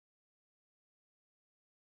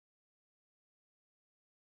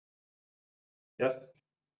Yes.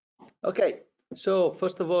 Okay, so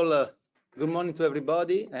first of all, good morning to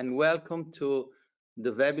everybody and welcome to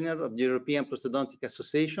the webinar of the European Prosthodontic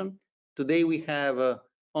Association. Today we have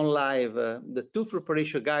on live the two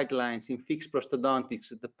preparation guidelines in fixed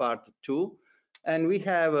prosthodontics, the part 2, and we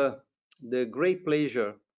have the great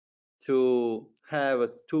pleasure to have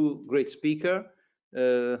two great speakers,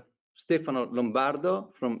 Stefano Lombardo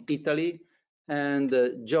from Italy and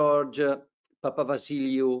George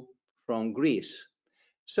Papavasiliou from Greece.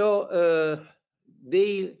 So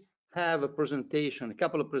they have a presentation, a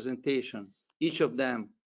couple of presentations, each of them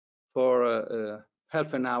for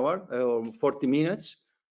half an hour or 40 minutes.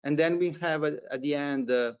 And then we have at the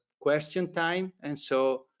end question time and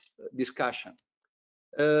so discussion.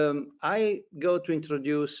 I go to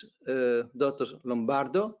introduce Dr.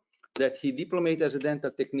 Lombardo, that he diplomated as a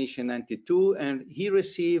dental technician in 92, and he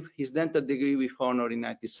received his dental degree with honor in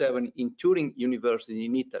 97 in Turin University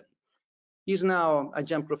in Italy. He's now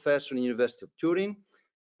adjunct professor in the University of Turin,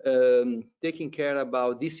 taking care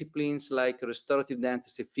about disciplines like restorative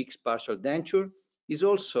dentistry, fixed partial denture. He's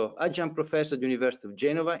also adjunct professor at the University of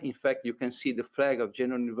Genova. In fact, you can see the flag of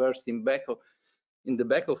Genova University in the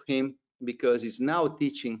back of him, because he's now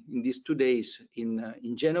teaching in these 2 days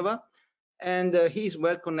in Genova. And he's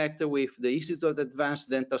well connected with the Institute of Advanced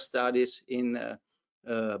Dental Studies in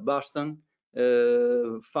Boston,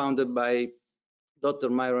 founded by Dr.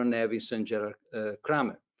 Myron Nevis and Gerard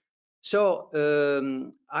Kramer. So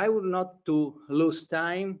I would not to lose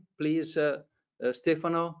time. Please,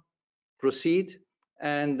 Stefano, proceed.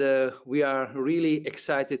 And we are really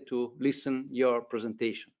excited to listen your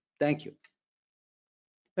presentation. Thank you.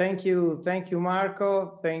 Thank you,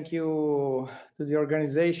 Marco. Thank you to the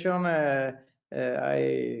organization. I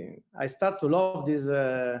start to love this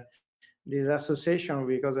association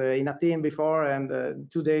because in a team before, and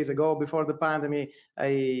 2 days ago before the pandemic,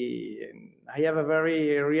 I have a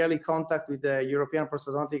very really contact with the European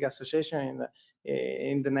Prosthodontic Association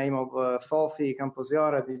in the name of Fofi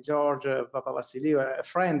Camposiora, di George Papavasiliou, a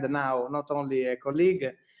friend now, not only a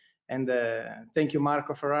colleague. And thank you,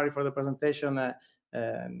 Marco Ferrari, for the presentation.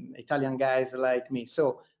 Italian guys like me.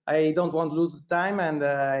 So I don't want to lose the time, and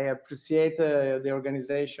I appreciate the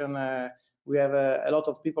organization. We have a lot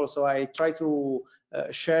of people, so I try to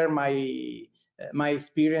share my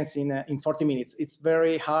experience in 40 minutes. It's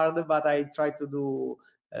very hard, but I try to do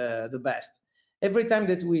the best. Every time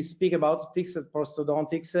that we speak about fixed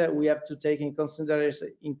prosthodontics, we have to take in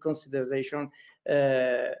consideration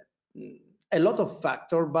a lot of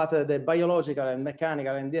factors, but the biological and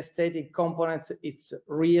mechanical and the aesthetic components, it's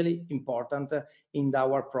really important in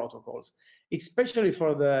our protocols, especially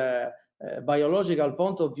for the biological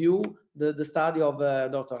point of view. The study of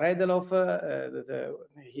Dr. Edeloff,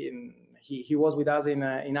 he was with us in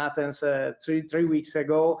Athens three weeks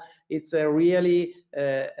ago. It's really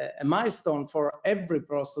a milestone for every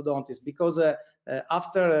prosthodontist, because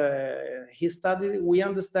after his study, we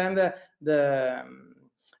understand the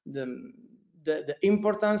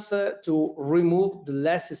importance to remove the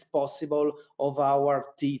less is possible of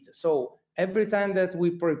our teeth. So every time that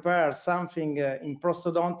we prepare something in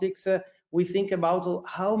prosthodontics, we think about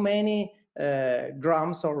how many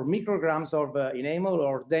grams or micrograms of enamel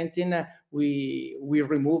or dentin we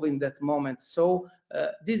remove in that moment. So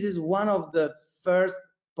this is one of the first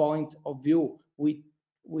point of view.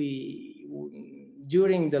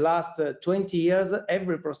 During the last 20 years,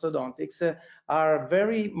 every prosthodontics are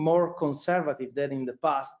very more conservative than in the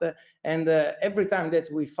past. And every time that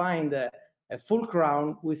we find a full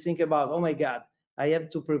crown, we think about, oh my God, I have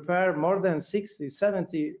to prepare more than 60,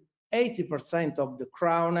 70, 80% of the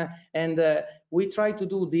crown. And we try to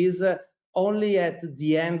do this only at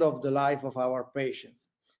the end of the life of our patients.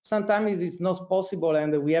 Sometimes it's not possible,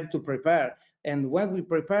 and we have to prepare. And when we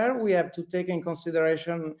prepare, we have to take in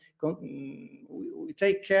consideration, we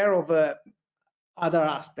take care of other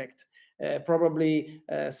aspects, probably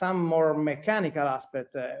some more mechanical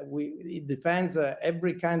aspect. It depends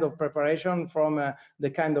every kind of preparation from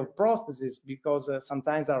the kind of prosthesis, because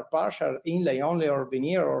sometimes are partial, inlay only, or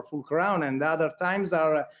veneer, or full crown, and other times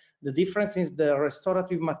are the difference is the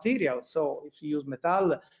restorative material. So if you use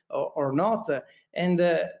metal or not. And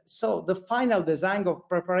so the final design of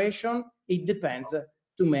preparation, it depends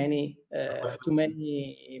too many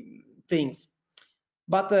things.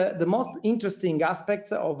 But the most interesting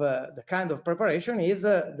aspects of the kind of preparation is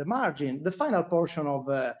the margin, the final portion of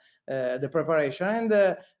the preparation. And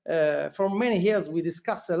for many years we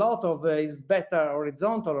discuss a lot of is better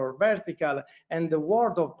horizontal or vertical, and the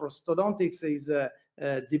word of prosthodontics is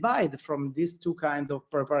divide from these two kinds of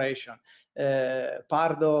preparation.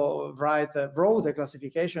 Pardo wrote a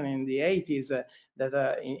classification in the 80s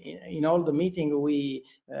that in all the meeting we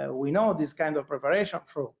know this kind of preparation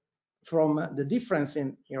from the difference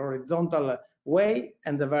in horizontal way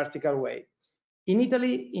and the vertical way. In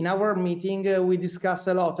Italy, in our meeting, we discuss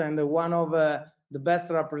a lot, and one of the best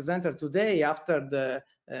representatives today, after the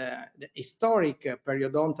historic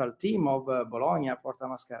periodontal team of Bologna, Porta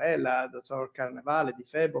Mascarella, Dr. Carnevale, Di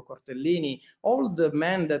Febbo, Cortellini, all the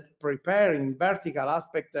men that prepare in vertical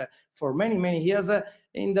aspect for many, many years,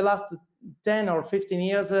 in the last 10 or 15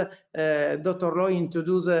 years, Dr. Roy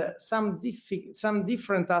introduced some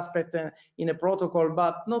different aspect in a protocol,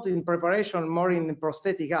 but not in preparation, more in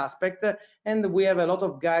prosthetic aspect. And we have a lot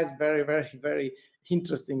of guys, very, very, very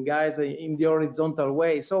interesting guys in the horizontal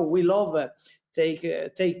way. So we love take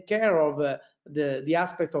care of the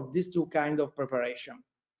aspect of these two kind of preparation.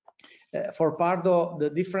 For Pardo, the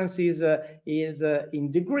difference is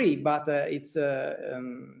in degree, but it's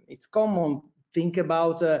common. Think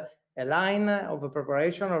about a line of a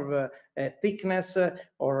preparation, of a thickness,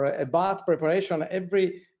 or a bath preparation.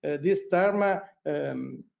 Every this term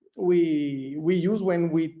we use when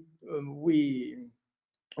we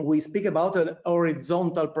speak about an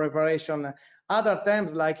horizontal preparation. Other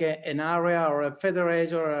terms like an area or a feather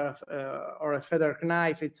edge or a feather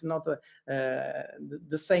knife, it's not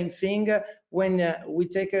the same thing. When we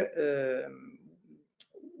take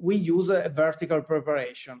we use a vertical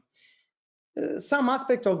preparation. Some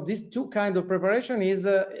aspect of these two kinds of preparation is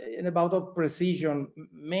about precision.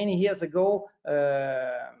 Many years ago,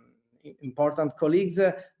 important colleagues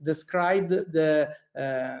described the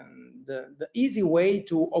easy way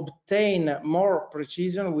to obtain more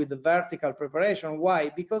precision with the vertical preparation. Why?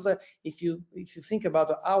 Because if you think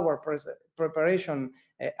about our preparation,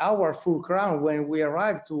 our full crown, when we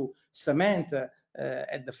arrive to cement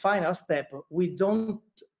at the final step, we don't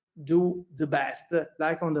do the best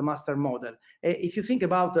like on the master model. If you think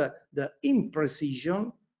about the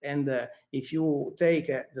imprecision, and if you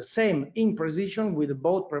take the same imprecision with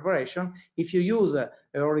both preparation, if you use a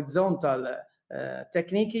horizontal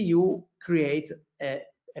technique, you create a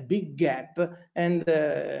big gap, and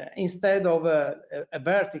instead of a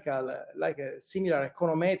vertical, like a similar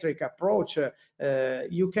econometric approach,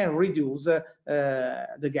 you can reduce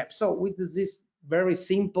the gap. So with this very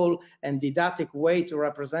simple and didactic way to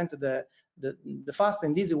represent the fast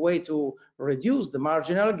and easy way to reduce the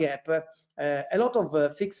marginal gap, a lot of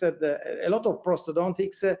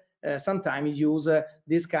prosthodontics sometimes use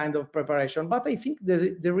this kind of preparation. But I think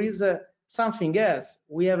there is something else.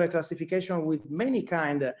 We have a classification with many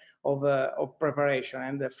kinds of preparation,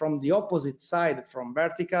 and from the opposite side, from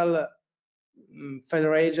vertical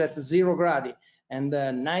feather edge at 0 gradi and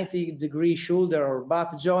 90-degree shoulder or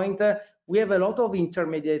butt joint, we have a lot of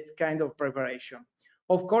intermediate kind of preparation.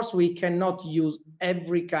 Of course, we cannot use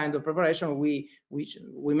every kind of preparation. We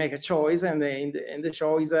make a choice, and in the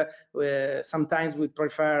choice, sometimes we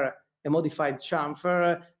prefer a modified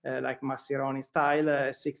chamfer, like Massironi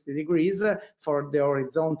style, 60 degrees for the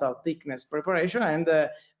horizontal thickness preparation, and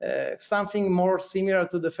something more similar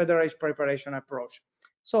to the feather edge preparation approach.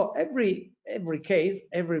 So every case,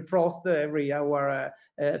 every prost, every our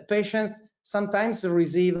patient sometimes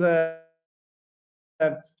receive a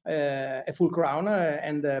full crown,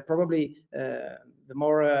 and probably the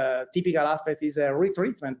more typical aspect is a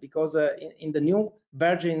retreatment, because in the new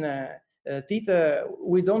virgin teeth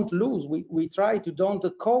we don't lose. We try to don't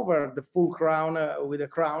cover the full crown with a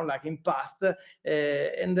crown like in past,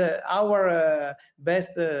 and our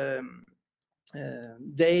best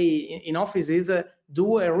day in offices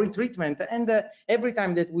do a retreatment, and every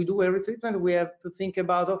time that we do a retreatment, we have to think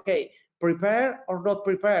about, okay, prepare or not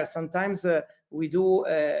prepare. Sometimes we do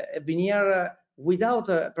a veneer without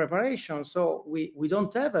preparation, so we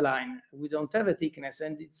don't have a line, we don't have a thickness,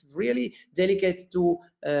 and it's really delicate to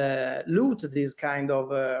loot this kind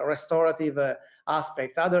of restorative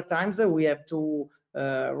aspect. Other times we have to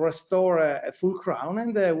restore a full crown,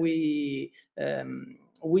 and we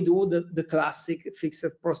do the classic fixed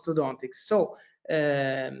prosthodontics. So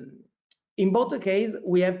in both cases,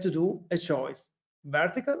 we have to do a choice,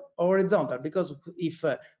 vertical or horizontal, because if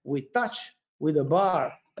we touch with a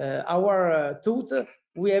bar our tooth,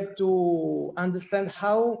 we have to understand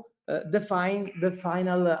how define the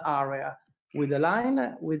final area with a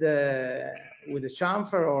line, with a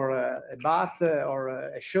chamfer or a butt or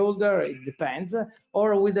a shoulder, it depends,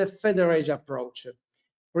 or with a feather edge approach.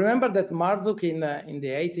 Remember that Marzuk in the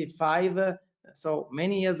 85, so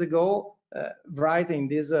many years ago, writing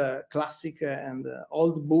this classic and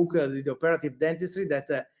old book, The Operative Dentistry,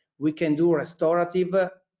 that we can do restorative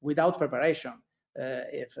without preparation.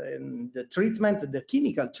 if the treatment, the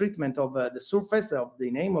chemical treatment of the surface of the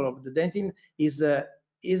enamel of the dentin is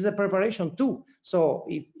a preparation too. So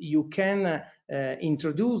if you can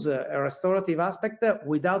introduce a restorative aspect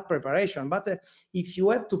without preparation, but if you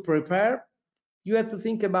have to prepare, you have to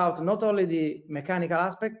think about not only the mechanical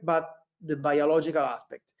aspect, but the biological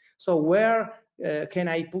aspect. So where can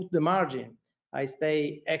I put the margin? I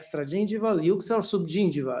stay extragingival, euxal, or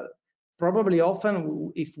subgingival. Probably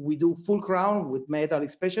often, if we do full crown with metal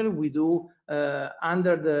especially, we do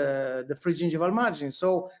under the free gingival margin.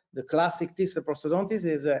 So the classic piece of prosthodontics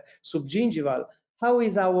is subgingival. How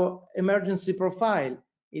is our emergency profile?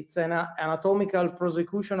 It's an anatomical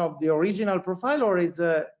prosecution of the original profile, or it's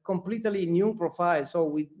a completely new profile? So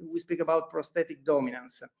we speak about prosthetic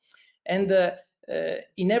dominance. And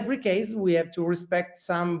in every case, we have to respect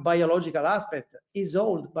some biological aspect. It's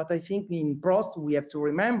old, but I think in Prost, we have to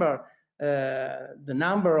remember the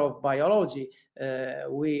number of biology.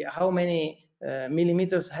 How many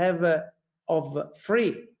millimeters have of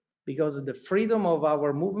free? Because the freedom of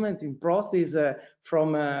our movement in Prost is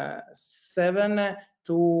from 7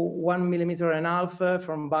 to 1.5 millimeters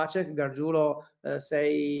from Bacek. Gargiulo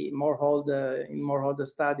say in Morehold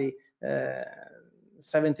study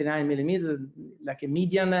 79 millimeters, like a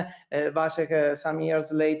median. Bacek some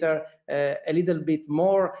years later a little bit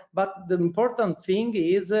more. But the important thing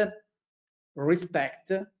is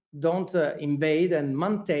respect. Don't invade, and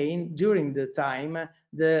maintain during the time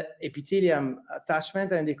the epithelium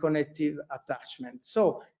attachment and the connective attachment.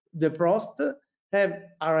 So the Prost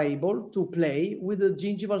are able to play with the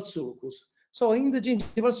gingival sulcus. So in the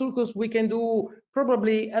gingival sulcus, we can do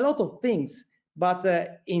probably a lot of things, but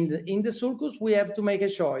in the sulcus, we have to make a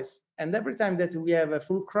choice. And every time that we have a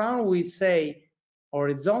full crown, we say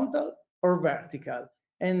horizontal or vertical.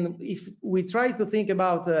 And if we try to think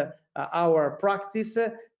about our practice,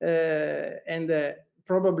 and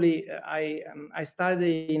probably I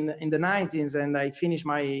studied in the 90s, and I finished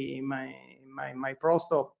my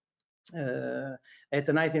Prosto at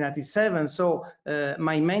 1997. So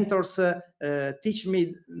my mentors teach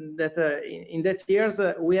me that in that years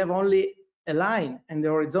we have only a line and the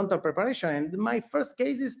horizontal preparation. And my first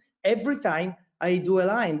case is every time I do a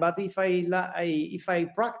line, but if I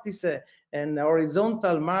practice an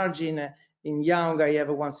horizontal margin in young, I have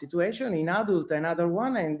one situation, in adult another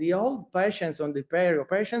one, and the old patients, on the perio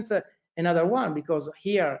patients another one, because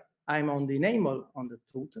here I'm on the enamel, on the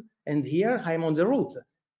tooth, and here I'm on the root.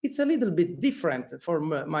 It's a little bit different. For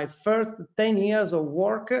my first 10 years of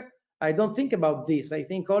work, I don't think about this. I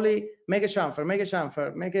think only make a chamfer,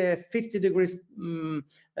 make a 50 degrees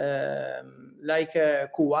like a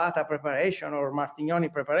Cuvata preparation or Martignoni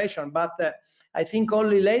preparation. But I think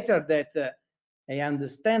only later that I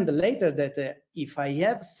understand later that if I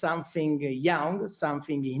have something young,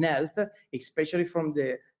 something in health, especially from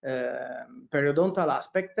the periodontal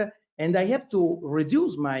aspect, and I have to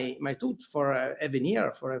reduce my tooth for a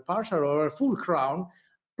veneer, for a partial or a full crown,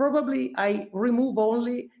 probably I remove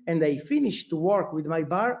only and I finish to work with my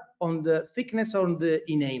bar on the thickness on the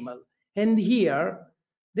enamel. And here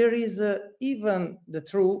there is even the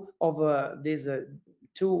truth of these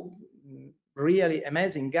two really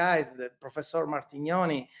amazing guys, the Professor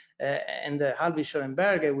Martignoni and Alvin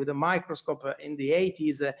Schoenberger, with a microscope in the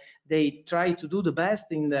 80s. They try to do the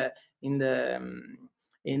best in the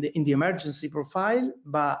emergency profile,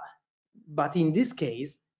 but in this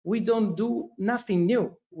case we don't do nothing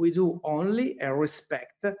new. We do only a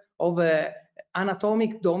respect of a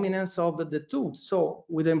anatomic dominance of the tooth. So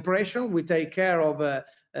with impression, we take care of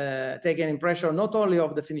take an impression not only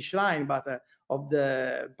of the finish line, but of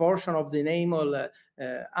the portion of the enamel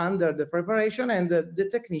under the preparation, and the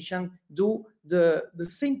technician do the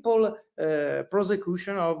simple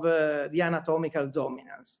prosecution of the anatomical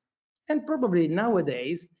dominance. And probably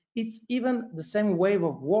nowadays it's even the same way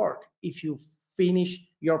of work if you finish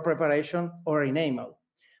your preparation or enamel.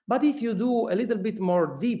 But if you do a little bit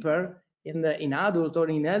more deeper in adult or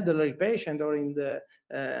in elderly patient or in the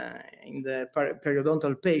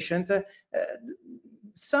periodontal patient,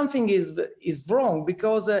 something is wrong,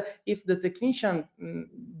 because if the technician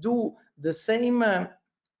do the same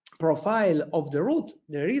profile of the root,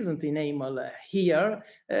 there isn't enamel here,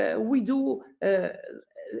 we do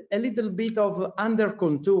a little bit of under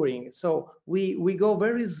contouring. So we go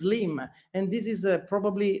very slim, and this is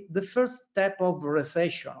probably the first step of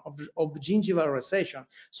recession, of gingival recession.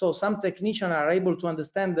 So some technicians are able to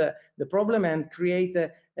understand the problem and create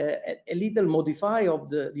a little modify of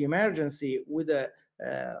the emergency with a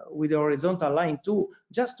with the horizontal line too,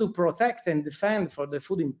 just to protect and defend for the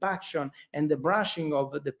food impaction and the brushing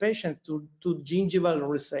of the patient to gingival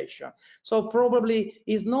recession. So probably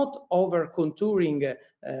is not over contouring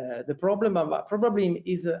the problem, but probably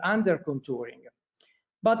is under contouring.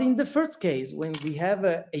 But in the first case, when we have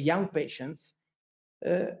a young patients,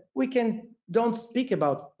 we don't speak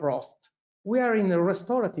about Prost. We are in a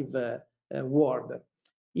restorative world.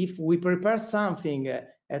 If we prepare something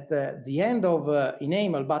at the end of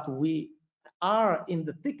enamel, but we are in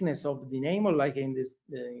the thickness of the enamel, like in this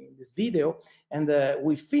video, and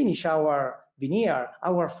we finish our veneer,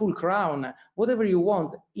 our full crown, whatever you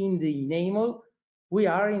want in the enamel, we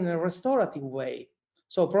are in a restorative way.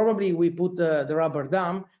 So probably we put the rubber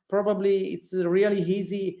dam. Probably it's a really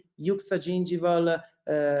easy juxtagingival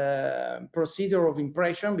procedure of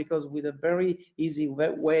impression, because with a very easy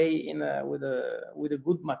way with a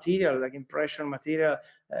good material like impression material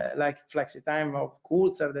like Flexitime of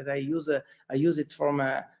Coulter that I use it from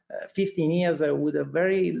 15 years with a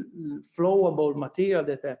very flowable material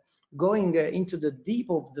that going into the deep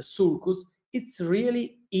of the sulcus. It's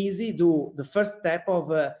really easy to the first step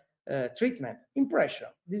of treatment, impression.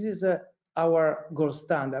 This is our gold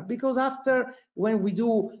standard, because after when we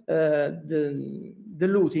do the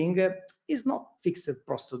luting, is not fixed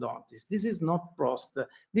prosthodontics. This is not Prost.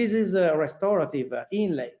 This is a restorative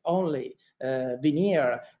inlay only,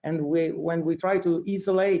 veneer. And when we try to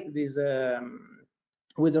isolate this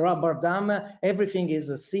with rubber dam, everything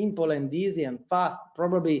is simple and easy and fast.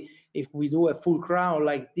 Probably if we do a full crown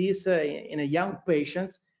like this in a young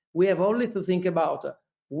patient, we have only to think about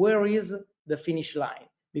where is the finish line.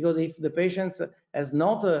 Because if the patient has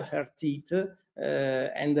not her teeth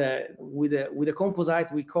and with a composite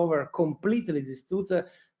we cover completely this tooth,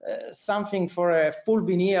 something for a full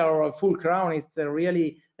veneer or a full crown is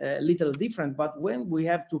really little different. But when we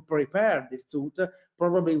have to prepare this tooth,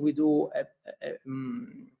 probably we do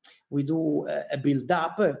a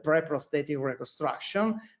build-up, a pre-prosthetic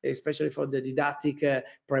reconstruction, especially for the didactic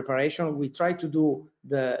preparation. We try to do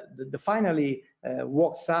the finally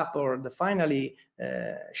walks up or the finally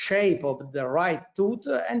shape of the right tooth,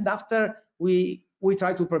 and after we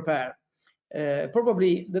try to prepare.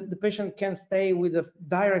 Probably the patient can stay with a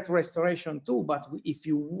direct restoration too, but if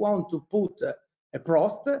you want to put a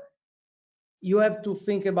Prost, you have to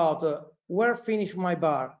think about where finish my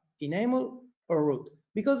bar, enamel or root.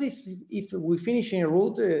 Because if we finish in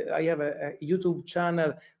root, I have a YouTube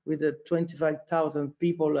channel with 25,000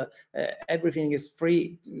 people. Everything is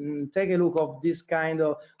free. Take a look of this kind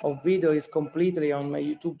of video. Is completely on my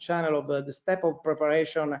YouTube channel of the step of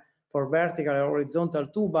preparation for vertical and horizontal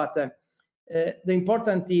too. But the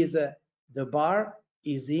important is the bar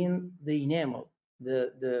is in the enamel.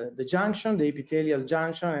 The junction, the epithelial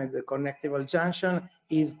junction and the connective junction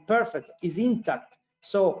is perfect, is intact.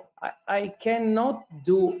 So I cannot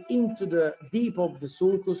do into the deep of the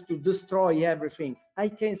sulcus to destroy everything. I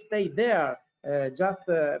can stay there, just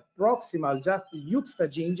proximal, just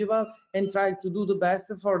juxtagingival, and try to do the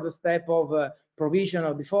best for the step of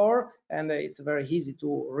provisional before. And it's very easy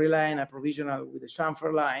to reline a provisional with a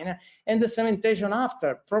chamfer line. And the cementation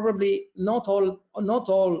after. Probably not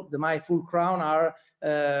all my full crown are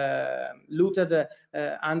luted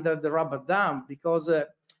under the rubber dam, because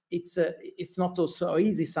it's not so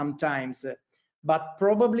easy sometimes. But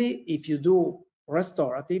probably if you do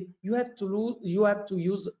restorative, you have to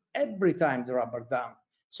use every time the rubber dam.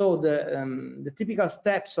 So the typical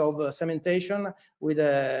steps of cementation with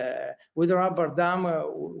a rubber dam,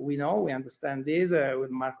 we understand this.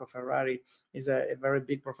 With Marco Ferrari is a very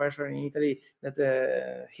big professor in Italy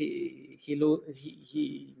that he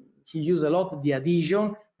uses a lot the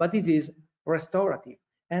adhesion, but it is restorative.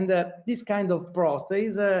 And this kind of Prost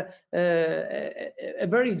is a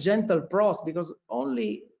very gentle Prost, because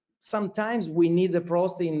only sometimes we need the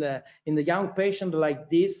Prost in the young patient like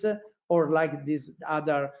this, or like these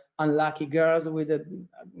other unlucky girls with a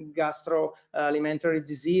gastroalimentary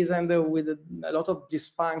disease and with a lot of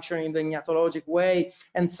dysfunction in the gnatologic way.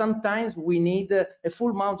 And sometimes we need a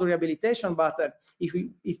full mouth rehabilitation. But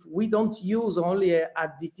if we don't use only an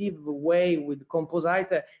additive way with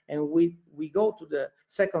composite, and we go to the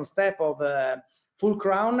second step of full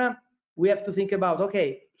crown, we have to think about,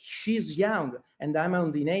 okay, she's young and I'm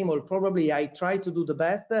on the enamel. Probably I try to do the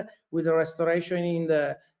best with a restoration in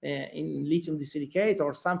lithium disilicate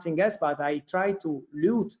or something else, but I try to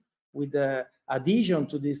lute with the adhesion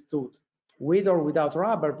to this tooth, with or without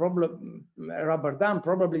rubber dam.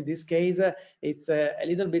 Probably this case it's a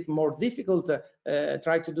little bit more difficult.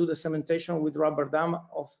 Try to do the cementation with rubber dam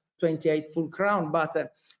of 28 full crown,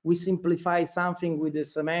 but we simplify something with the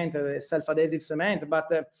cement, self-adhesive cement.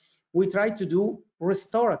 But we try to do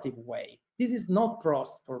restorative way. This is not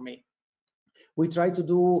Prost for me. We try to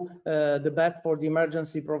do the best for the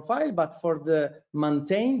emergency profile, but for the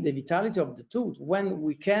maintain the vitality of the tooth. When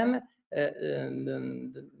we can,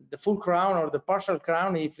 the full crown or the partial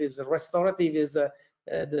crown, if it's restorative, is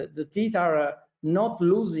the teeth are not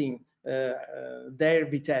losing their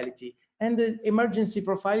vitality, and the emergency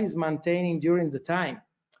profile is maintaining during the time.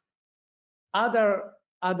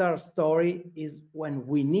 Other story is when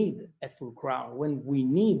we need a full crown, when we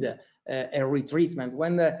need a retreatment,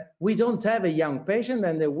 when we don't have a young patient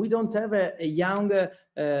and we don't have a young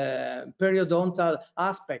periodontal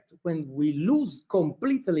aspect, when we lose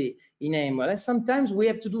completely enamel. And sometimes we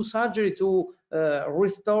have to do surgery to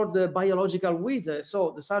restore the biological width.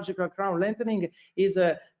 So the surgical crown lengthening is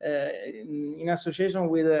in association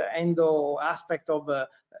with the endo aspect of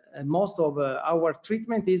most of our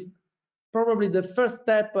treatment, is probably the first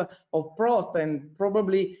step of Prost, and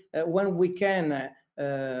probably when we can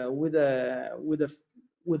with a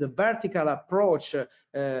vertical approach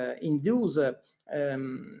induce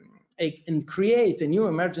and create a new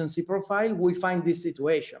emergency profile, we find this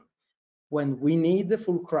situation. When we need the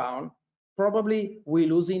full crown, probably we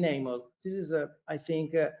lose enamel. This is, I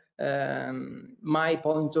think, my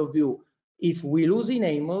point of view. If we lose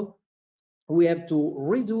enamel, we have to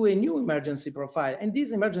redo a new emergency profile, and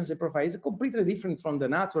this emergency profile is completely different from the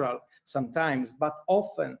natural sometimes, but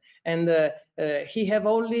often, and he have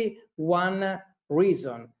only one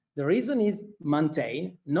reason. The reason is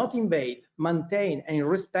maintain, not invade, maintain and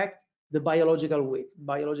respect the biological width.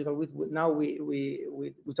 Biological width. Now we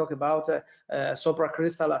talk about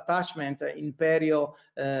supracrystal attachment in perio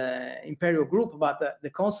group, but the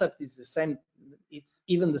concept is the same. It's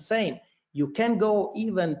even the same. You can go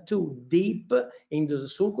even too deep into the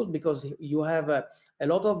sulcus because you have a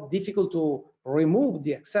lot of difficulty to remove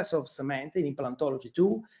the excess of cement in implantology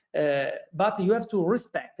too, but you have to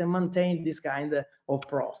respect and maintain this kind of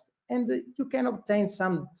Prost, and you can obtain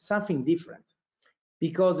something different,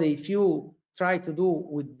 because if you try to do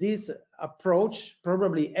with this approach,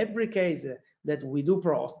 probably every case that we do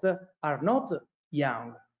Prost are not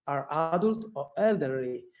young, are adult or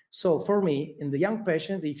elderly. So for me, in the young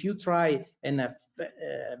patient, if you try a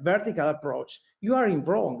vertical approach, you are in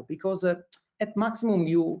wrong, because at maximum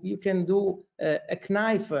you can do a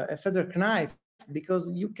knife, a feather knife,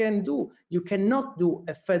 because you cannot do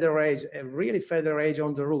a feather edge, a really feather edge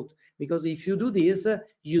on the root, because if you do this,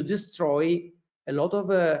 you destroy a lot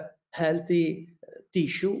of healthy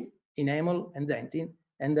tissue, enamel and dentin,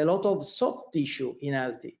 and a lot of soft tissue in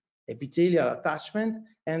healthy epithelial attachment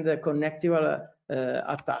and connective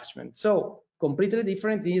attachment. So completely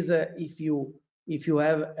different is if you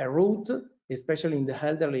have a root, especially in the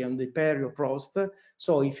elderly on the perioprost.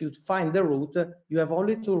 So if you find the root, you have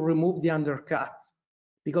only to remove the undercuts,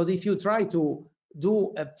 because if you try to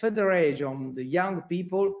do a feather edge on the young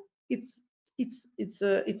people, it's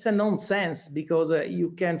a nonsense, because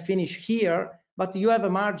you can finish here, but you have a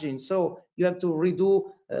margin, so you have to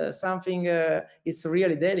redo something. It's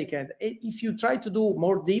really delicate. If you try to do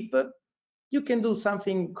more deep, you can do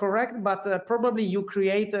something correct, but probably you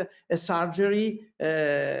create a surgery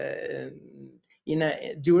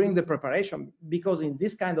during the preparation, because in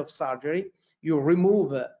this kind of surgery you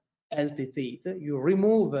remove healthy teeth, you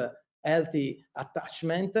remove healthy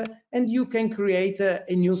attachment, and you can create a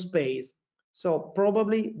new space. So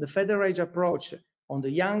probably the feather edge approach on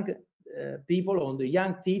the young people, on the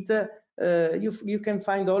young teeth, you can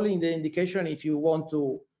find only in the indication if you want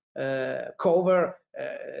to cover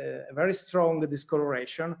a very strong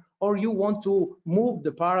discoloration, or you want to move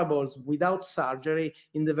the parables without surgery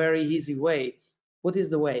in the very easy way. What is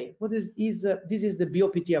the way? This is the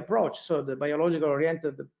BOPT approach. So the biological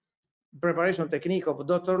oriented preparation technique of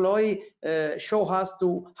Dr. Loy show us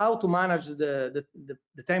how to manage the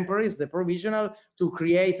temporaries, the provisional, to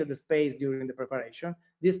create the space during the preparation.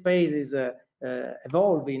 This space is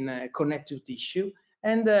evolved in connective tissue,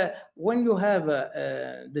 and when you have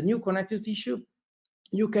the new connective tissue,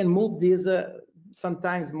 you can move this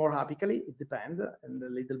sometimes more apically. It depends a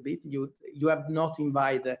little bit. You have not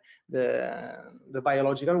invite the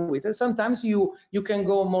biological width, and sometimes you can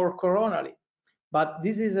go more coronally. But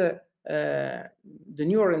this is the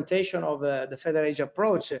new orientation of the feather edge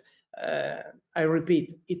approach. I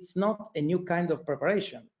repeat, it's not a new kind of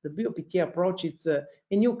preparation. The BOPT approach, it's a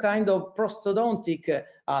new kind of prosthodontic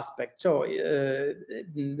aspect. So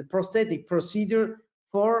the prosthetic procedure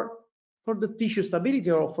for the tissue stability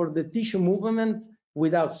or for the tissue movement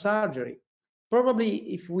without surgery. Probably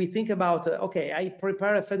if we think about, okay, I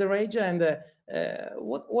prepare a feather edge, and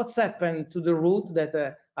what's happened to the root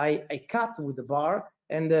that I cut with the bar,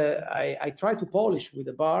 and I try to polish with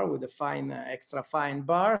a bar, with a fine, extra fine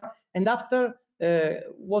bar, and after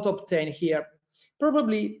what obtain here?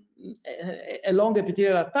 Probably a long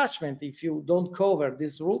epithelial attachment. If you don't cover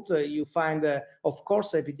this root, you find, of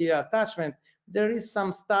course, epithelial attachment. There is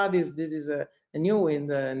some studies. This is new in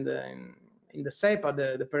the CEPA,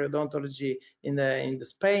 the periodontology in the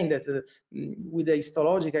Spain, that with the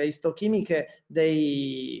histochemical,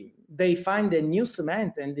 they find a new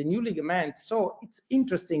cement and a new ligament. So it's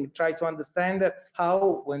interesting to try to understand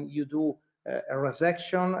how, when you do a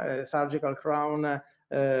resection, a surgical crown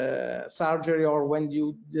surgery, or when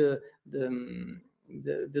you the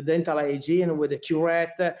dental hygiene with the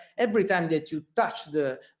curette, every time that you touch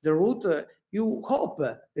the root, you hope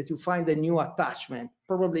that you find a new attachment.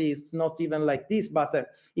 Probably it's not even like this, but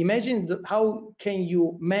imagine how can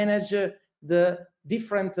you manage the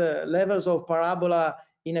different levels of parabola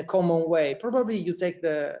in a common way. Probably you take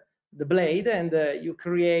the blade and you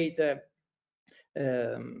create a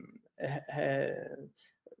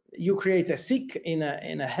sick in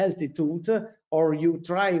a healthy tooth, or you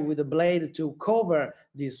try with a blade to cover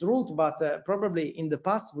this root. But probably in the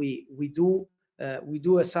past we do a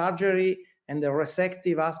surgery, and the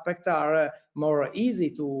resective aspects are more easy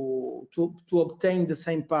to obtain the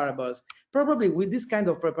same parabolas. Probably with this kind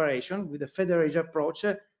of preparation, with the feather edge approach,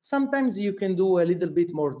 sometimes you can do a little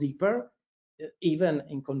bit more deeper, even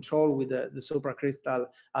in control with the supracrystal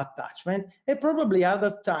attachment, and probably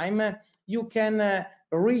other time you can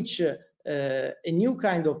reach a new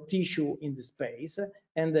kind of tissue in the space.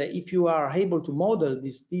 And if you are able to model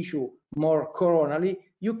this tissue more coronally,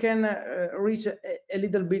 you can reach a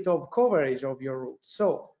little bit of coverage of your root.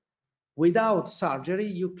 So without surgery,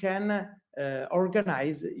 you can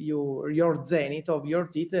organize your zenith of your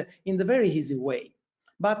teeth in the very easy way.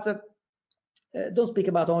 But don't speak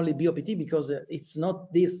about only BOPT, because it's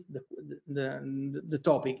not this the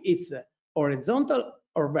topic. It's horizontal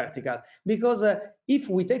or vertical, because if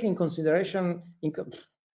we take in consideration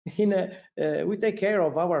we take care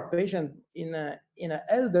of our patient in an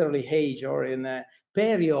elderly age, or in a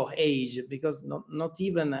perio age, because not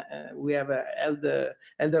even we have a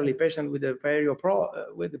elderly patient with a perio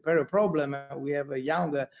problem. We have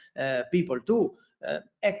young people too.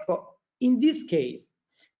 In this case,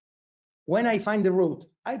 when I find the root,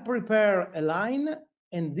 I prepare a line,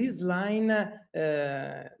 and this line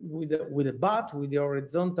with the butt, with the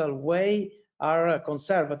horizontal way, are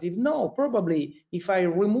conservative. No, probably if I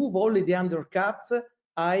remove only the undercuts,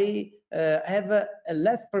 I have a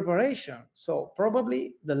less preparation. So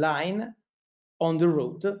probably the line on the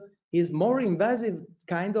root is more invasive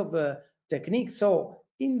kind of technique. So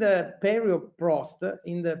in the perioprost,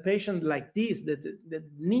 in the patient like this that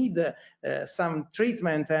need some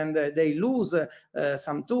treatment, and they lose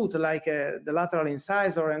some tooth, like the lateral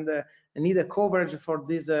incisor, and need a coverage for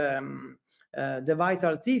this the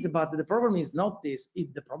vital teeth, but the problem is not this.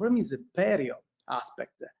 The problem is the perio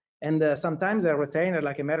aspect. And sometimes a retainer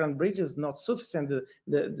like a Marian bridge is not sufficient.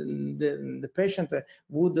 The patient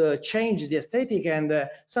would change the aesthetic, and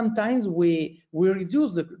sometimes we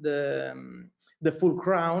reduce the full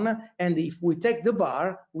crown. And if we take the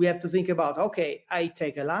bar, we have to think about, okay, I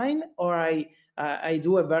take a line, or I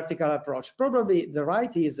do a vertical approach. Probably the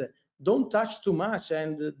right is don't touch too much,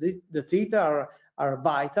 and the teeth are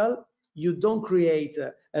vital. You don't create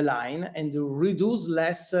a line, and you reduce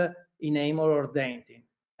less enamel or dentin.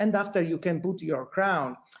 And after you can put your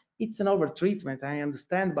crown. It's an over treatment, I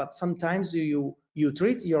understand, but sometimes you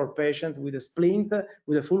treat your patient with a splint,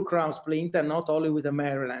 with a full crown splint, and not only with a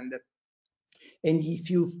Maryland. And if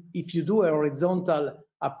you do a horizontal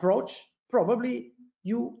approach, probably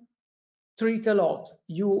you treat a lot.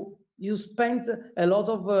 You spend a lot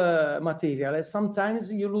of material, and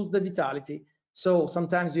sometimes you lose the vitality. So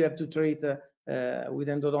sometimes you have to treat with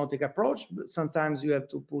endodontic approach. Sometimes you have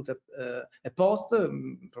to put a post.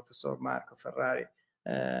 Professor Marco Ferrari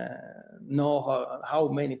know how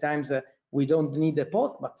many times we don't need a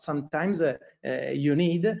post, but sometimes you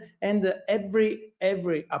need. And every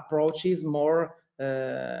approach is more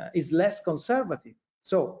is less conservative.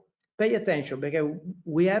 So pay attention, because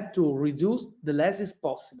we have to reduce the less is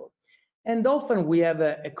possible. And often we have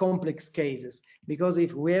a complex cases, because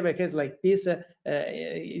if we have a case like this,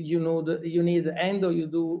 you need endo,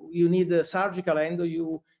 you need a surgical endo,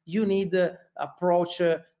 you need approach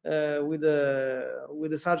with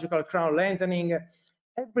the surgical crown lengthening.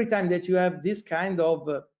 Every time that you have this kind of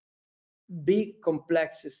big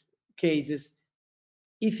complex cases,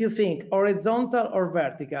 if you think horizontal or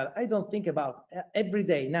vertical, I don't think about every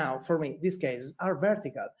day now. For me, these cases are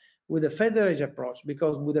vertical with a feather edge approach,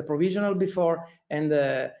 because with a provisional before and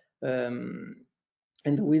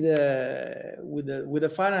and with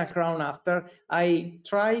the final crown after, I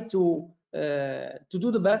try to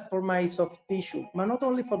do the best for my soft tissue, but not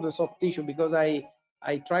only for the soft tissue, because I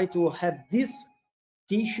try to have this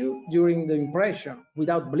tissue during the impression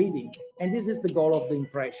without bleeding, and this is the goal of the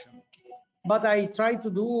impression. But I try to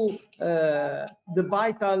do the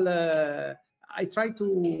vital. I try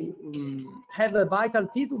to have a vital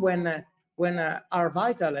teeth when are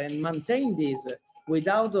vital, and maintain this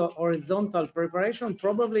without horizontal preparation.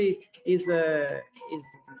 Probably is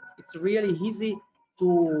it's really easy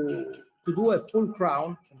to do a full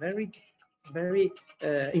crown. Very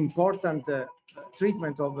important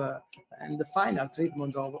treatment of and the final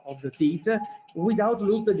treatment of the teeth without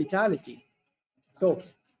lose the vitality. So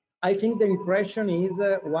I think the impression is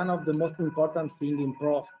one of the most important thing in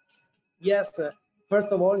Prost. Yes, first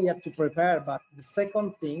of all, you have to prepare, but the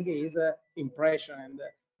second thing is impression. And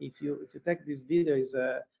if you take this video, is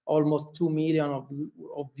almost 2 million of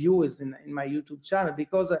views in my YouTube channel,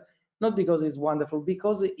 because not because it's wonderful,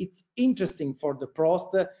 because it's interesting for the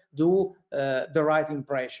Prost do the right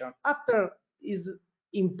impression. After is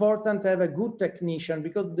important to have a good technician,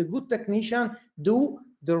 because the good technician do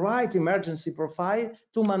the right emergency profile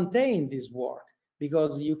to maintain this work,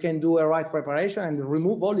 because you can do a right preparation and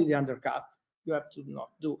remove only the undercuts. You have to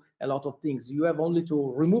not do a lot of things. You have only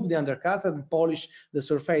to remove the undercuts and polish the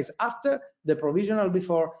surface after, the provisional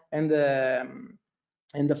before, and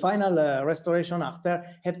the final restoration after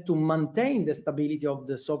have to maintain the stability of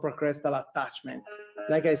the supracrestal attachment.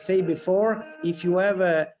 Like I said before, if you have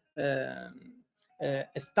a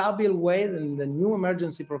stable way, then the new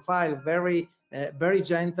emergency profile very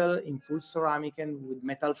gentle in full ceramic and with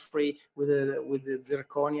metal free, with the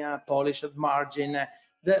zirconia polished margin.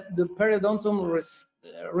 The periodontal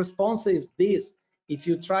response is this. If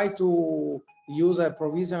you try to use a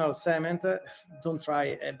provisional cement, don't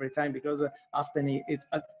try every time, because often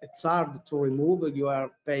it's hard to remove. You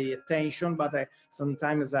are pay attention, but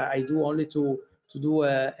sometimes I do only to do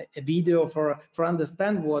a video for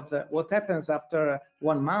understand what happens after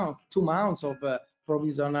 1 month, 2 months of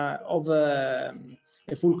provision of a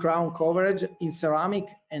full crown coverage in ceramic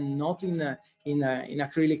and not in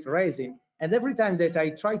acrylic resin. And every time that I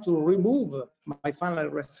try to remove my final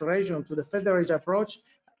restoration to the feather edge approach,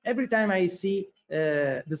 every time I see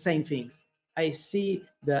the same things. I see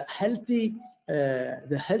the healthy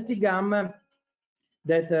gum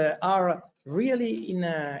that are really in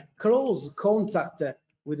a close contact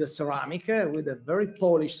with the ceramic, with a very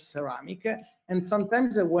polished ceramic. And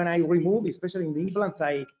sometimes when I remove, especially in the implants,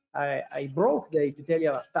 I broke the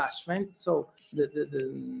epithelial attachment. So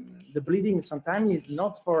the bleeding sometimes is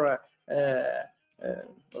not for the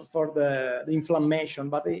inflammation,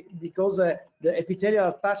 but because the epithelial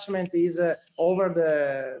attachment is over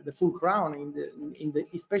the full crown,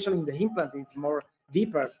 especially in the implant, it's more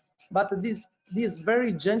deeper. But this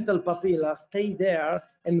very gentle papilla stay there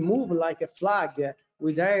and move like a flag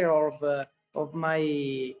with air of my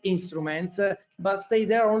instruments, but stay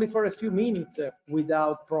there only for a few minutes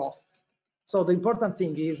without Prost. So the important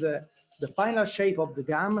thing is the final shape of the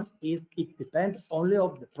gum it depends only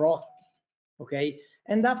on the Prost. Okay,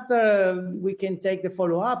 and after we can take the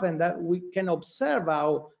follow-up, and that we can observe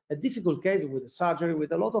how a difficult case with the surgery,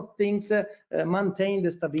 with a lot of things, maintain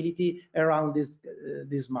the stability around this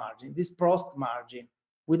margin, this Prost margin,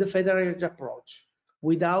 with the feather edge approach,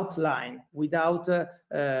 without line, without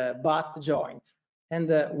butt joint, and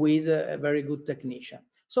with a very good technician.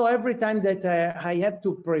 So every time that I have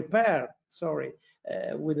to prepare,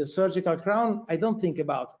 with a surgical crown, I don't think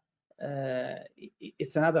about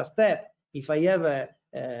it's another step. If I have a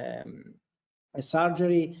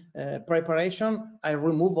surgery preparation, I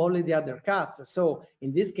remove only the other cuts. So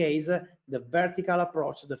in this case, the vertical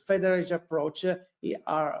approach, the feather edge approach,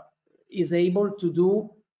 is able to do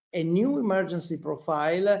a new emergency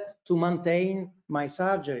profile to maintain my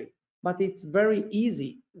surgery. But it's very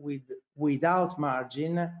easy without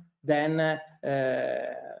margin than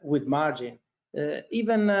with margin.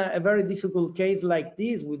 Even a very difficult case like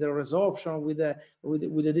this, with a resorption, with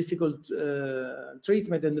a difficult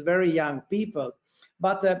treatment and very young people,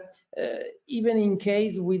 but even in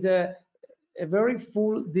case with a very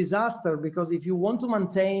full disaster, because if you want to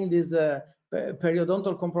maintain this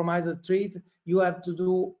periodontal compromised teeth, you have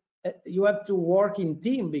to work in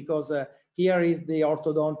team, because here is the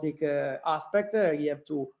orthodontic aspect. You have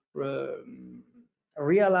to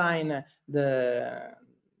realign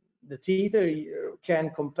the teeth, can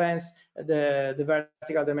compensate the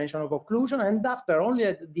vertical dimension of occlusion, and after, only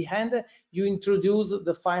at the end, you introduce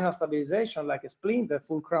the final stabilization, like a splint, a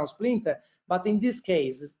full crown splint. But in this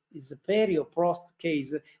case, is a perio Prost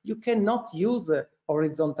case, you cannot use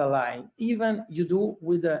horizontal line, even you do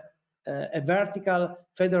with a vertical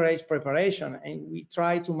feather edge preparation, and we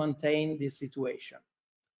try to maintain this situation.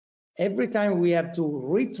 Every time we have to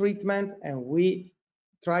retreatment and we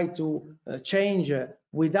try to change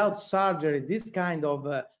without surgery this kind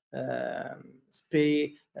of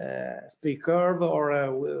spay curve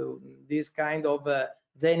or this kind of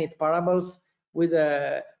zenith parables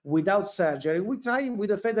without surgery, we try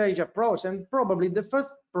with a feather edge approach, and probably the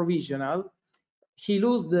first provisional he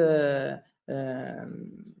lose the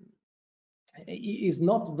is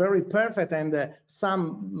not very perfect, and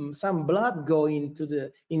some blood go into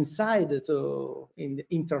the inside in the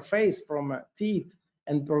interface from teeth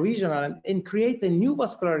and provisional and create a new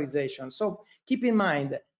vascularization. So keep in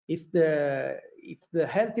mind, if the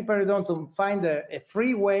healthy periodontum find a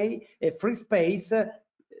free way, a free space,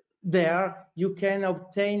 there you can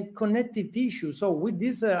obtain connective tissue. So with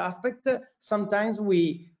this aspect, sometimes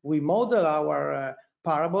we model our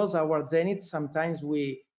parables, our zenith. Sometimes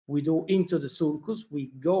we do into the sulcus,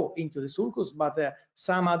 we go into the sulcus, but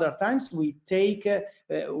some other times we take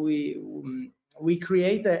we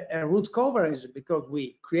create a root coverage because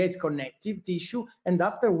we create connective tissue, and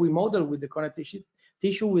after we model with the connective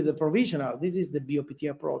tissue with the provisional. This is the BOPT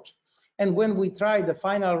approach. And when we try the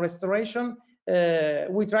final restoration,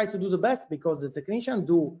 we try to do the best because the technician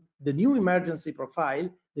do the new emergency profile.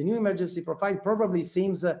 The new emergency profile probably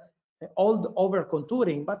seems old over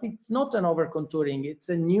contouring, but it's not an over contouring. It's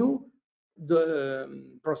a new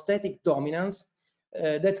prosthetic dominance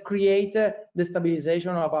that create the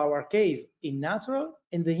stabilization of our case in natural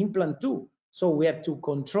and the implant too. So we have to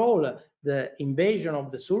control the invasion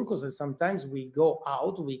of the sulcus, and sometimes we go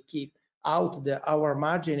out, we keep out our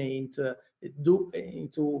margin into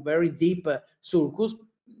very deep sulcus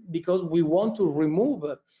because we want to remove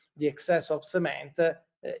the excess of cement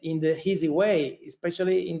in the easy way,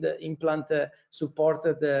 especially in the implant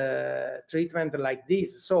supported treatment like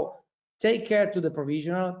this. So take care to the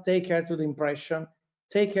provisional, take care to the impression,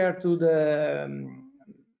 take care to the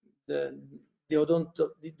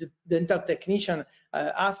dental technician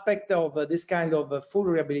aspect of this kind of full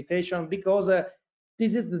rehabilitation, because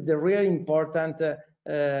this is the really important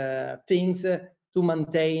things to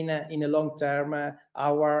maintain in a long term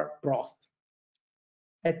our prost.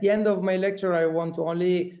 At the end of my lecture, I want to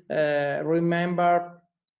only remember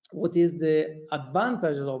what is the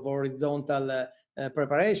advantage of horizontal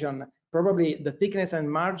preparation. Probably the thickness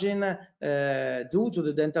and margin due to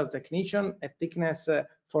the dental technician, a thickness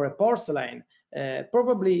for a porcelain.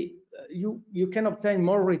 Probably you can obtain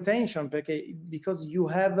more retention because you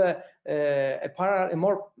have a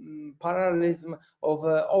more parallelism of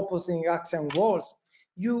opposing axial walls.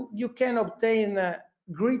 You can obtain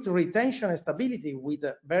great retention and stability with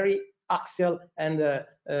very axial and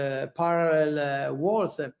parallel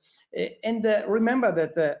walls. And remember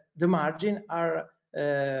that the margin are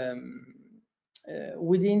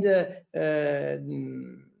within the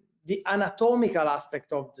anatomical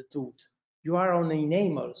aspect of the tooth. You are on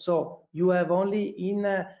enamel, so you have only in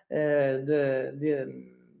the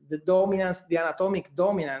dominance, the anatomic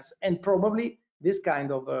dominance, and probably this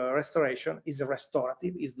kind of restoration is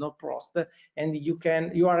restorative, is not prost, and you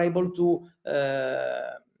are able to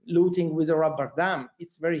luting with a rubber dam.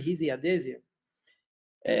 It's very easy adhesive.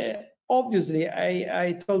 Obviously,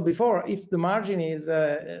 I told before, if the margin is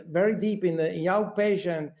very deep in the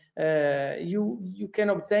outpatient, you can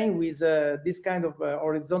obtain with this kind of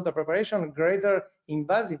horizontal preparation greater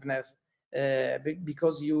invasiveness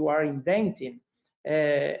because you are indenting.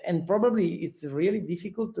 And probably it's really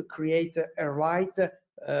difficult to create a right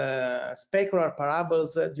specular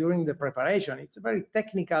parables during the preparation. It's a very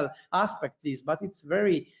technical aspect, this, but it's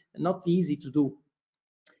very not easy to do.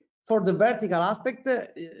 For the vertical aspect,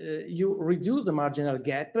 you reduce the marginal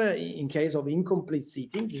gap in case of incomplete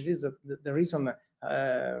seating. This is the reason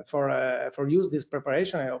for use this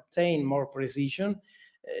preparation and obtain more precision.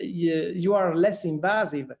 You are less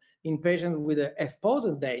invasive in patients with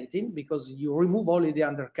exposed dentin because you remove only the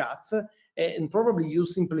undercuts, and probably you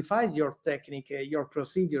simplified your technique, your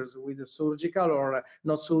procedures with the surgical or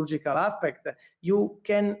not surgical aspect. You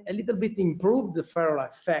can a little bit improve the ferrule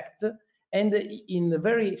effect, and in a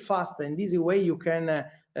very fast and easy way you can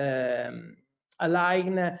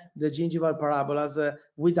align the gingival parabolas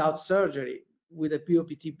without surgery with the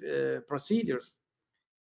BOPT procedures.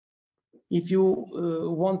 If you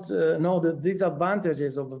want to know the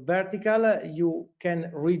disadvantages of vertical, you can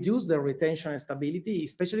reduce the retention and stability,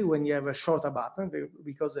 especially when you have a short abutment,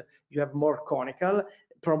 because you have more conical.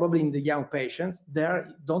 Probably in the young patients,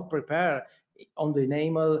 there don't prepare on the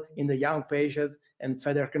enamel in the young patients and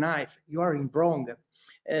feather knife. You are in wrong.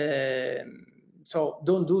 so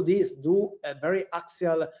don't do this. Do a very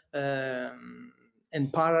axial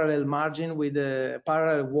and parallel margin with the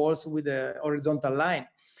parallel walls with a horizontal line.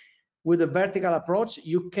 With a vertical approach,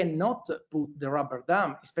 you cannot put the rubber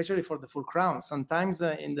dam, especially for the full crown. Sometimes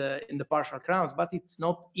in the partial crowns, but it's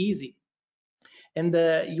not easy. And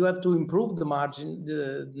you have to improve the margin,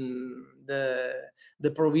 the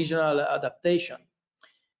provisional adaptation.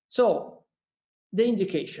 So the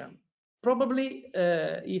indication, probably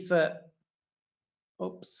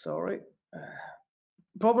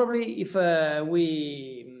probably if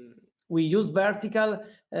we use vertical,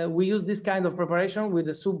 we use this kind of preparation with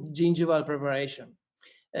the subgingival preparation.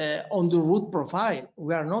 On the root profile,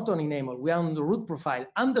 we are not on enamel, we are on the root profile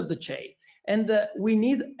under the chain. And we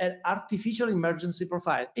need an artificial emergency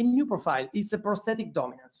profile. A new profile is a prosthetic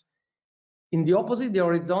dominance. In the opposite, the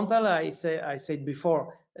horizontal, I said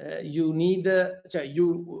before, you need,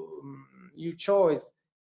 your choice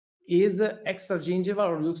is extragingival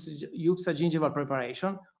or juxtagingival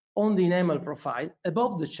preparation on the enamel profile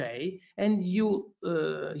above the chain, and you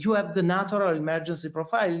have the natural emergency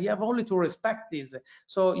profile. You have only to respect this.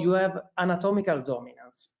 So you have anatomical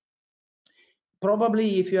dominance.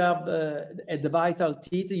 Probably if you have at the vital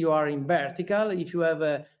teeth, you are in vertical. If you have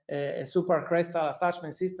a supracrestal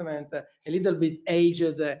attachment system and a little bit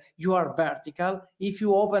aged, you are vertical. If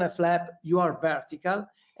you open a flap, you are vertical.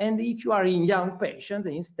 And if you are in young patient,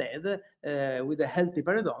 instead, with a healthy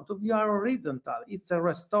periodontum, you are horizontal. It's a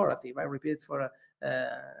restorative. I repeat for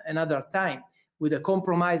another time. With a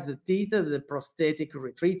compromised teeth, the prosthetic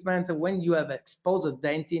retreatment, when you have exposed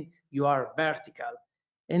dentin, you are vertical.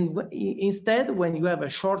 And instead, when you have a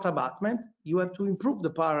short abutment, you have to improve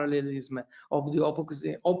the parallelism of the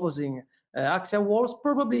opposing axial walls.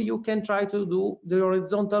 Probably you can try to do the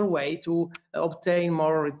horizontal way to obtain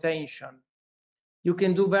more retention. You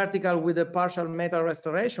can do vertical with a partial metal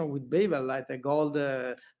restoration with bevel, like the gold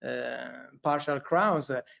partial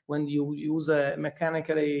crowns, when you use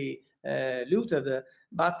mechanically luted.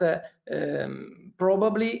 But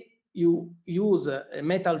probably you use a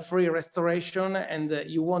metal-free restoration and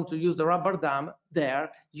you want to use the rubber dam there,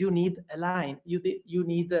 you need a line, you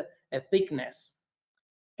need a thickness.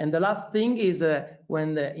 And the last thing is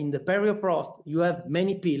when in the perioprost you have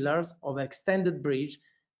many pillars of extended bridge.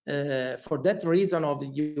 For that reason,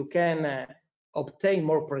 you can obtain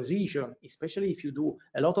more precision, especially if you do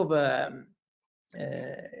a lot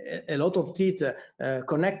of teeth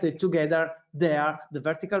connected together. There, the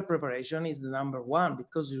vertical preparation is the #1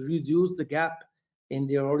 because you reduce the gap. In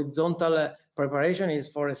the horizontal preparation is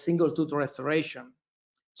for a single tooth restoration.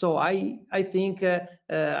 So I think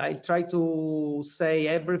I try to say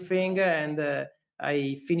everything, and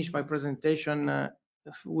I finish my presentation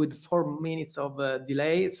with 4 minutes of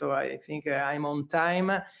delay. So I think I'm on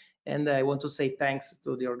time, and I want to say thanks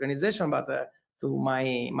to the organization, but to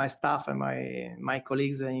my staff and my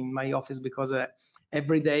colleagues in my office, because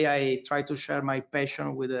every day I try to share my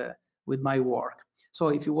passion with my work. So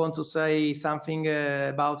if you want to say something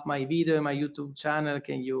about my video, my YouTube channel,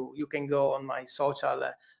 you can go on my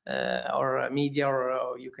social or media,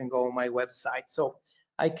 or you can go on my website. So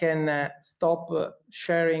I can stop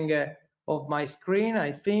sharing of my screen.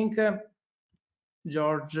 I think,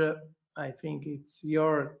 George, I think it's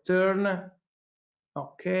your turn.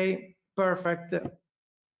 Okay, perfect.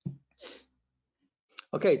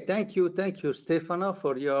 Okay, thank you, Stefano,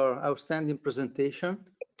 for your outstanding presentation.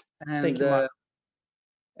 And thank you, Mark.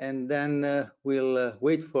 And then we'll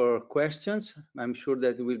wait for questions. I'm sure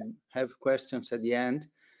that we'll have questions at the end.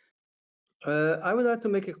 I would like to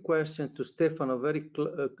make a question to Stefano very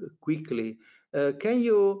quickly. Can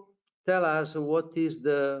you tell us what is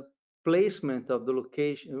the placement of the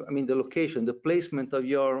location? I mean, the placement of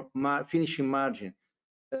your finishing margin.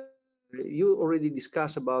 You already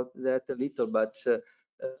discussed about that a little, but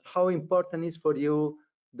how important is for you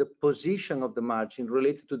the position of the margin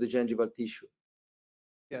related to the gingival tissue?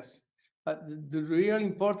 Yes, the real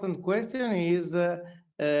important question is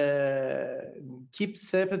keep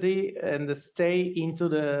safety and stay into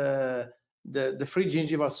the free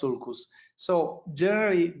gingival sulcus. So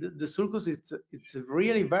generally, the sulcus it's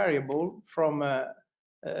really variable from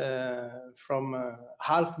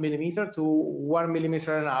half millimeter to 1.5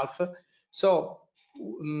 millimeters. So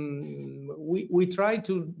we try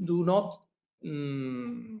to do not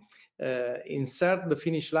insert the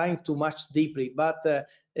finish line too much deeply, but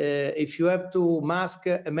if you have to mask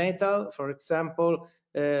a metal, for example,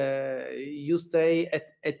 you stay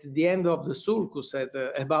at the end of the sulcus at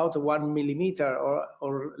about 1 millimeter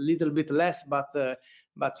or a little bit less, but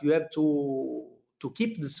you have to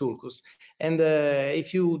keep the sulcus. And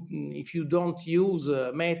if you don't use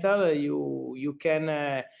metal, you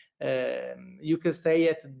can you can stay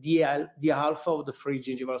at the half of the free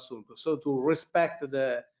gingival sulcus. So to respect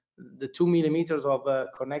the 2 millimeters of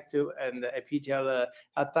connective and epithelial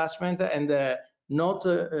attachment, and not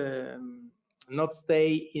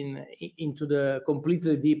stay into the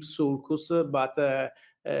completely deep sulcus, but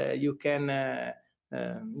you can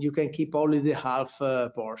keep only the half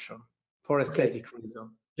portion for aesthetic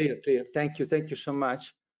reason. Clear. Thank you so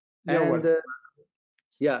much. You're welcome.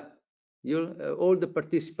 Yeah, all the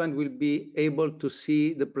participants will be able to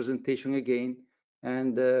see the presentation again,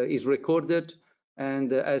 and is recorded,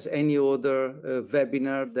 and as any other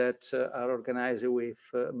webinar that are organized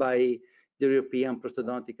by the European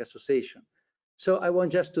Prosthodontic Association. So I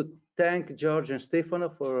want just to thank George and Stefano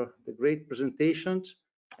for the great presentations,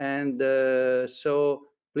 and so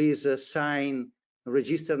please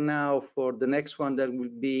register now for the next one that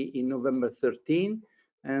will be in November 13,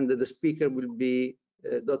 and the speaker will be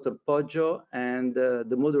Dr. Poggio, and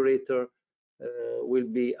the moderator will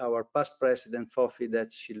be our past president, Fofi,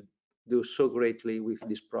 that she'll do so greatly with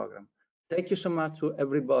this program. Thank you so much to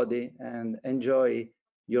everybody, and enjoy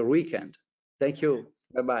your weekend. Thank you.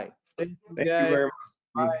 Bye-bye. Thank you very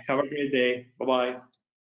much. Bye. Have a great day. Bye-bye.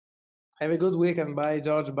 Have a good weekend. Bye,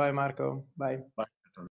 George. Bye, Marco. Bye. Bye.